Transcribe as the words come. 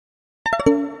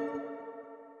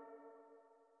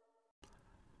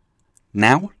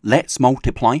Now let's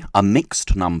multiply a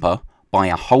mixed number by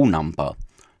a whole number.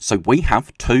 So we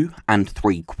have 2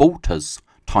 3/4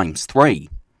 times 3.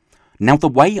 Now the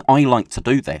way I like to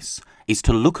do this is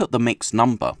to look at the mixed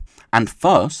number and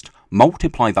first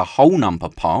multiply the whole number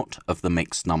part of the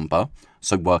mixed number,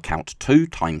 so work out 2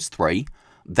 times 3,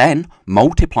 then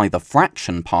multiply the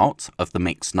fraction part of the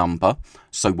mixed number,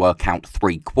 so work out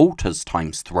 3/4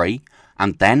 times 3,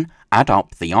 and then add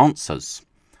up the answers.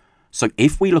 So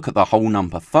if we look at the whole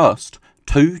number first,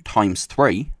 2 times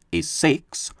 3 is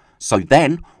 6, so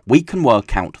then we can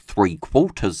work out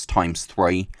 3/4 times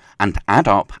 3 and add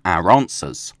up our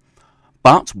answers.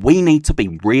 But we need to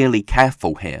be really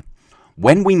careful here.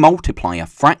 When we multiply a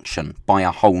fraction by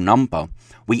a whole number,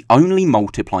 we only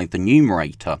multiply the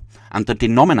numerator and the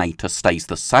denominator stays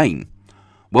the same.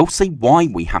 We'll see why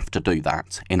we have to do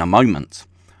that in a moment.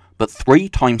 But 3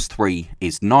 times 3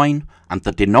 is 9 and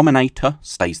the denominator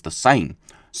stays the same,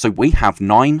 so we have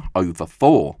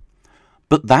 9/4.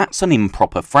 But that's an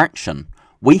improper fraction.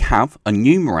 We have a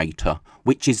numerator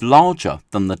which is larger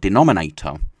than the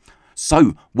denominator.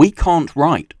 So we can't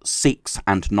write 6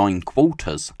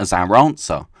 9/4 as our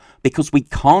answer, because we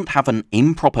can't have an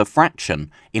improper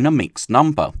fraction in a mixed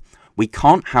number. We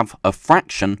can't have a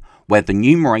fraction where the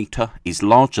numerator is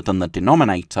larger than the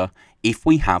denominator if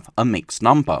we have a mixed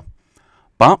number.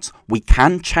 But we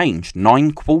can change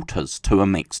 9/4 to a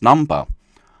mixed number.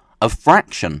 A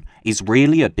fraction is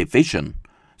really a division,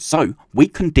 so we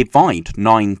can divide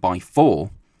 9 by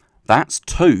 4. That's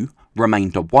 2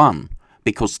 remainder 1,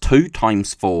 because 2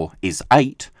 times 4 is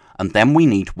 8, and then we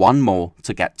need 1 more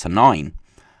to get to 9.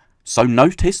 So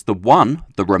notice the 1,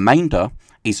 the remainder,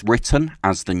 is written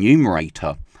as the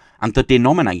numerator, and the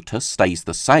denominator stays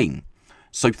the same.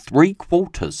 So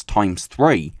 3/4 times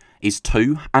 3 is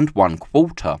 2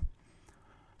 1/4.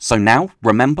 So now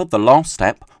remember the last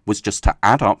step was just to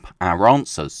add up our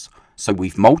answers. So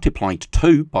we've multiplied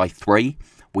 2 by 3,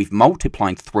 we've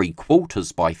multiplied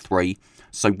 3/4 by 3,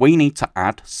 so we need to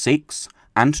add 6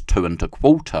 and 2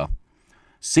 1/4.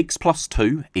 6 plus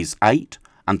 2 is 8,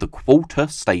 and the quarter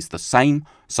stays the same,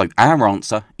 so our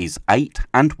answer is 8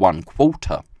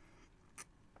 1/4.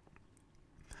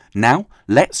 Now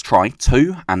let's try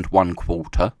 2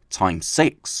 1/4 times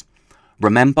 6.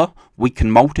 Remember, we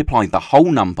can multiply the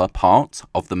whole number part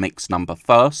of the mixed number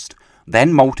first,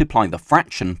 then multiply the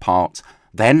fraction part,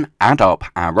 then add up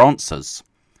our answers.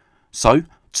 So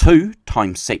 2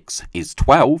 times 6 is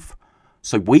 12,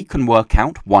 so we can work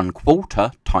out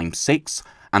 1/4 times 6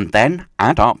 and then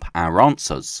add up our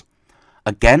answers.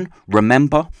 Again,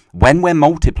 remember, when we're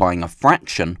multiplying a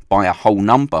fraction by a whole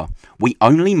number, we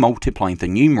only multiply the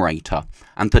numerator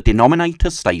and the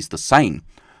denominator stays the same.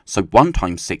 So 1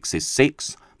 times 6 is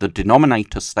 6, the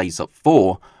denominator stays at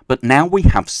 4, but now we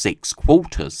have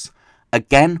 6/4.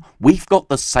 Again, we've got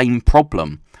the same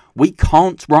problem. We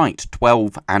can't write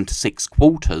 12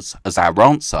 6/4 as our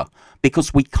answer,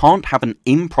 because we can't have an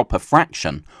improper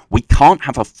fraction. We can't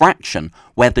have a fraction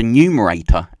where the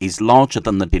numerator is larger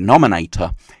than the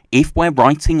denominator if we're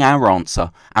writing our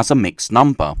answer as a mixed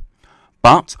number.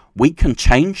 But we can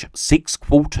change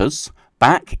 6/4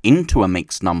 back into a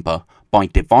mixed number by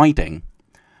dividing.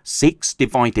 6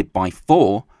 divided by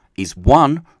 4 is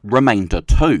 1 remainder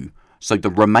 2, so the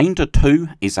remainder 2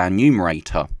 is our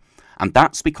numerator. And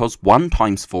that's because 1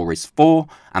 times 4 is 4,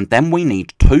 and then we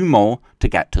need 2 more to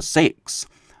get to 6.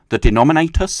 The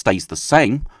denominator stays the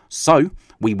same, so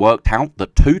we worked out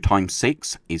that 2 times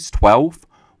 6 is 12,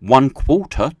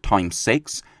 1/4 times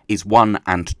 6 is 1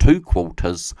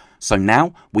 2/4, so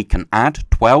now we can add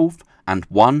 12 and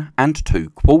 1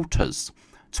 2/4.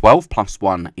 12 plus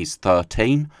 1 is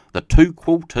 13, the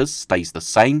 2/4 stays the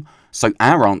same, so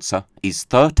our answer is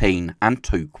 13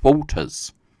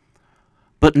 2/4.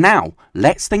 But now,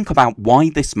 let's think about why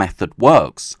this method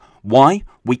works. Why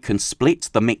we can split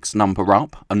the mixed number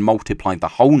up and multiply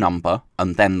the whole number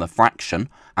and then the fraction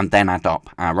and then add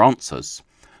up our answers.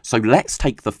 So let's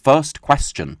take the first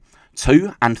question,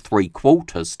 2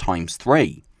 3/4 times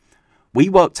 3. We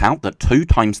worked out that 2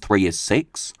 times 3 is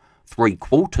 6,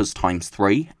 3/4 times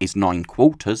 3 is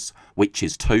 9/4, which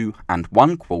is 2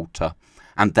 1/4,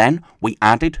 and then we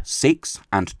added 6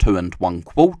 and 2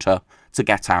 1/4 to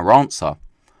get our answer.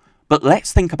 But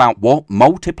let's think about what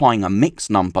multiplying a mixed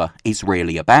number is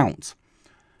really about.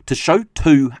 To show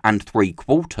 2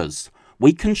 3/4,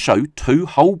 we can show 2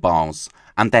 whole bars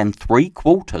and then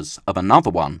 3/4 of another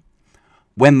one.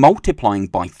 We're multiplying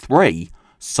by 3,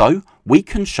 so we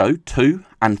can show 2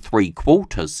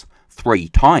 3/4 3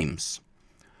 times.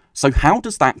 So how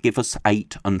does that give us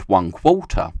 8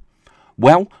 1/4?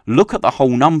 Well, look at the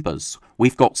whole numbers.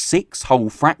 We've got 6 whole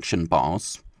fraction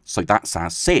bars, so that's our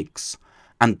 6.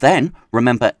 And then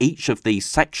remember each of these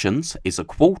sections is a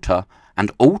quarter,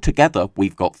 and altogether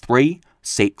we've got 3,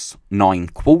 6, 9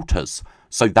 quarters.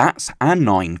 So that's our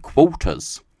 9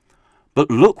 quarters. But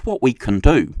look what we can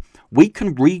do. We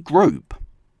can regroup.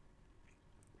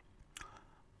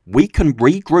 We can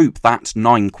regroup that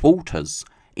 9 quarters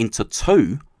into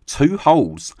two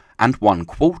wholes and 1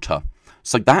 quarter.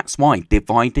 So that's why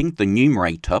dividing the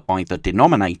numerator by the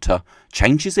denominator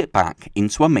changes it back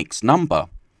into a mixed number.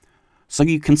 So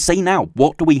you can see now,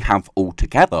 what do we have all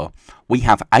together? We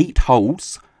have 8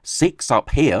 wholes, 6 up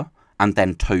here, and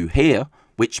then 2 here,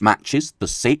 which matches the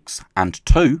 6 and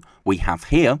 2 we have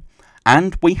here,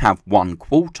 and we have 1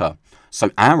 quarter.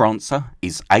 So our answer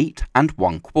is 8 and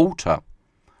 1 quarter.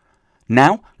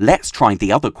 Now, let's try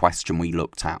the other question we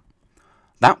looked at.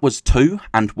 That was 2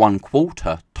 and 1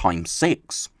 quarter times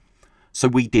 6. So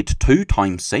we did 2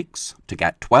 times 6 to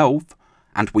get 12,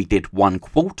 and we did 1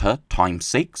 quarter times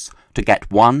 6 to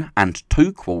get 1 and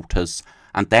 2 quarters,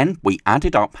 and then we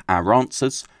added up our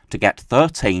answers to get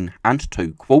 13 and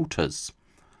 2 quarters.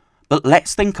 But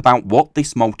let's think about what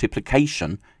this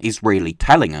multiplication is really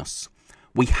telling us.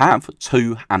 We have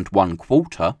 2 and 1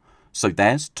 quarter, so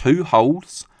there's 2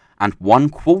 wholes and 1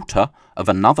 quarter of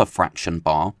another fraction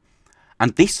bar,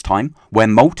 and this time we're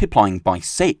multiplying by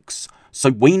 6, so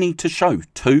we need to show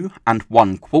 2 and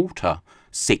 1 quarter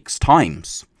 6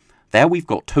 times. There we've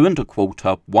got 2 and a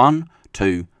quarter, 1,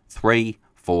 2, 3,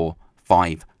 4,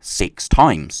 5, 6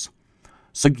 times.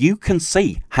 So you can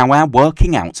see how our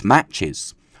working out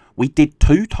matches. We did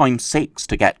 2 times 6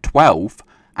 to get 12,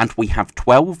 and we have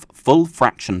 12 full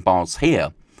fraction bars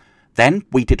here. Then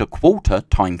we did a quarter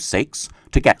times 6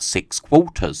 to get 6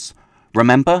 quarters.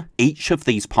 Remember, each of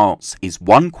these parts is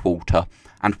 1 quarter,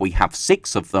 and we have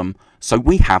 6 of them, so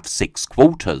we have 6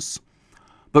 quarters.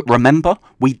 But remember,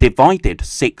 we divided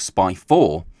 6 by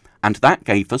 4, and that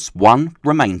gave us 1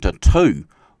 remainder 2,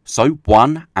 so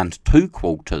 1 and 2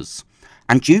 quarters.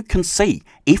 And you can see,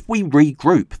 if we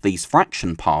regroup these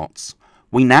fraction parts,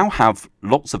 we now have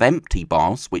lots of empty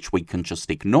bars, which we can just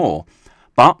ignore.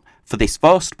 But for this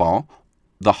first bar,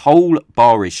 the whole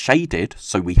bar is shaded,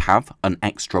 so we have an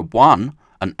extra 1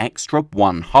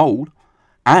 whole,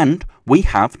 and we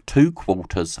have 2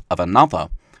 quarters of another.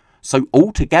 So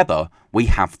altogether, we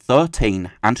have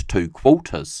 13 and 2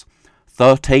 quarters.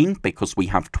 13 because we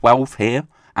have 12 here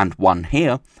and 1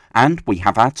 here, and we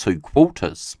have our 2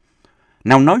 quarters.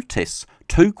 Now notice,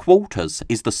 2 quarters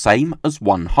is the same as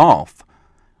 1 half.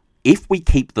 If we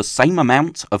keep the same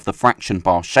amount of the fraction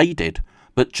bar shaded,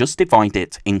 but just divide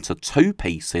it into 2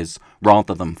 pieces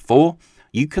rather than 4,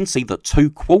 you can see that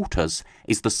 2 quarters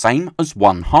is the same as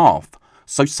 1 half.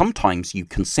 So sometimes you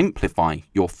can simplify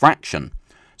your fraction.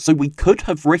 So we could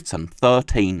have written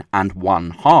 13 and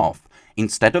 1 half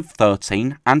instead of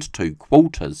 13 and 2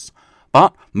 quarters.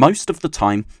 But most of the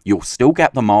time, you'll still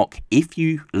get the mark if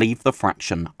you leave the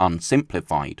fraction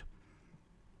unsimplified.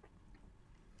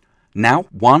 Now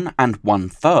 1 and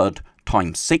 1/3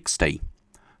 times 60.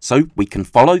 So we can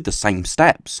follow the same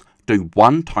steps. Do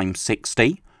 1 times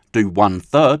 60, do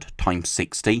 1/3 times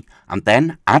 60, and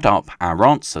then add up our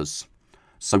answers.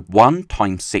 So 1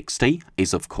 times 60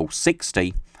 is of course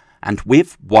 60, and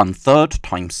with 1/3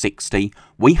 times 60,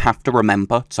 we have to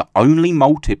remember to only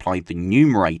multiply the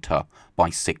numerator by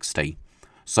 60.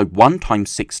 So 1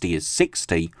 times 60 is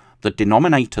 60, the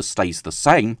denominator stays the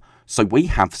same, so we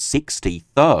have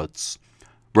 60/3.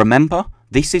 Remember,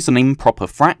 this is an improper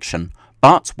fraction,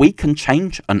 but we can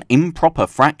change an improper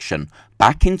fraction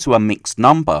back into a mixed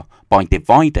number by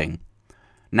dividing.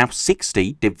 Now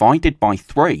 60 divided by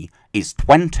 3 is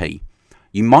 20.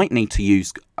 You might need to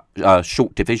use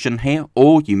short division here,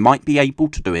 or you might be able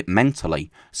to do it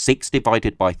mentally. 6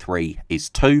 divided by 3 is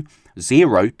 2,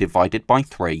 0 divided by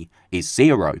 3 is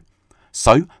 0.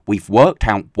 So we've worked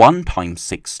out 1 times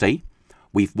 60,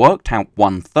 we've worked out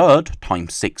 1/3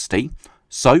 times 60,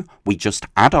 so we just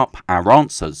add up our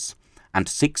answers. And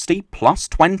 60 plus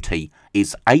 20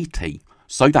 is 80,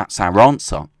 so that's our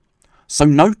answer. So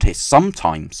notice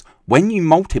sometimes when you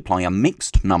multiply a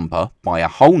mixed number by a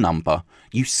whole number,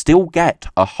 you still get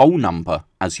a whole number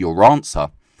as your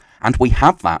answer. And we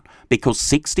have that because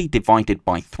 60 divided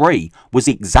by 3 was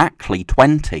exactly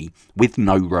 20 with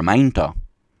no remainder.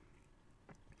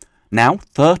 Now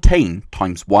 13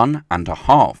 times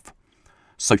 1.5.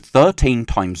 So 13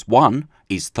 times 1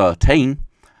 is 13,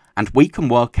 and we can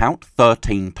work out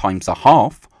 13 times a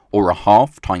half, or a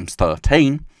half times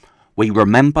 13. We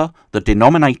remember the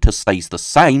denominator stays the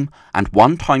same, and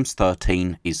 1 times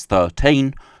 13 is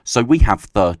 13, so we have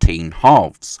 13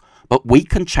 halves. But we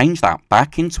can change that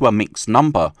back into a mixed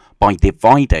number by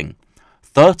dividing.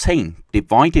 13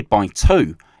 divided by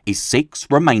 2 is 6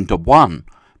 remainder 1,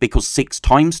 because 6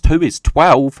 times 2 is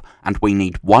 12, and we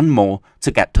need 1 more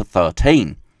to get to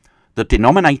 13. The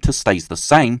denominator stays the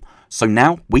same, so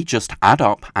now we just add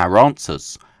up our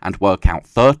answers and work out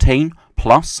 13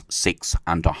 plus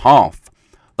 6.5.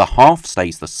 The half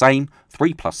stays the same,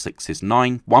 3 plus 6 is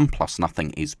 9, 1 plus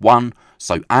nothing is 1,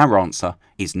 so our answer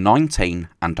is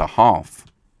 19.5.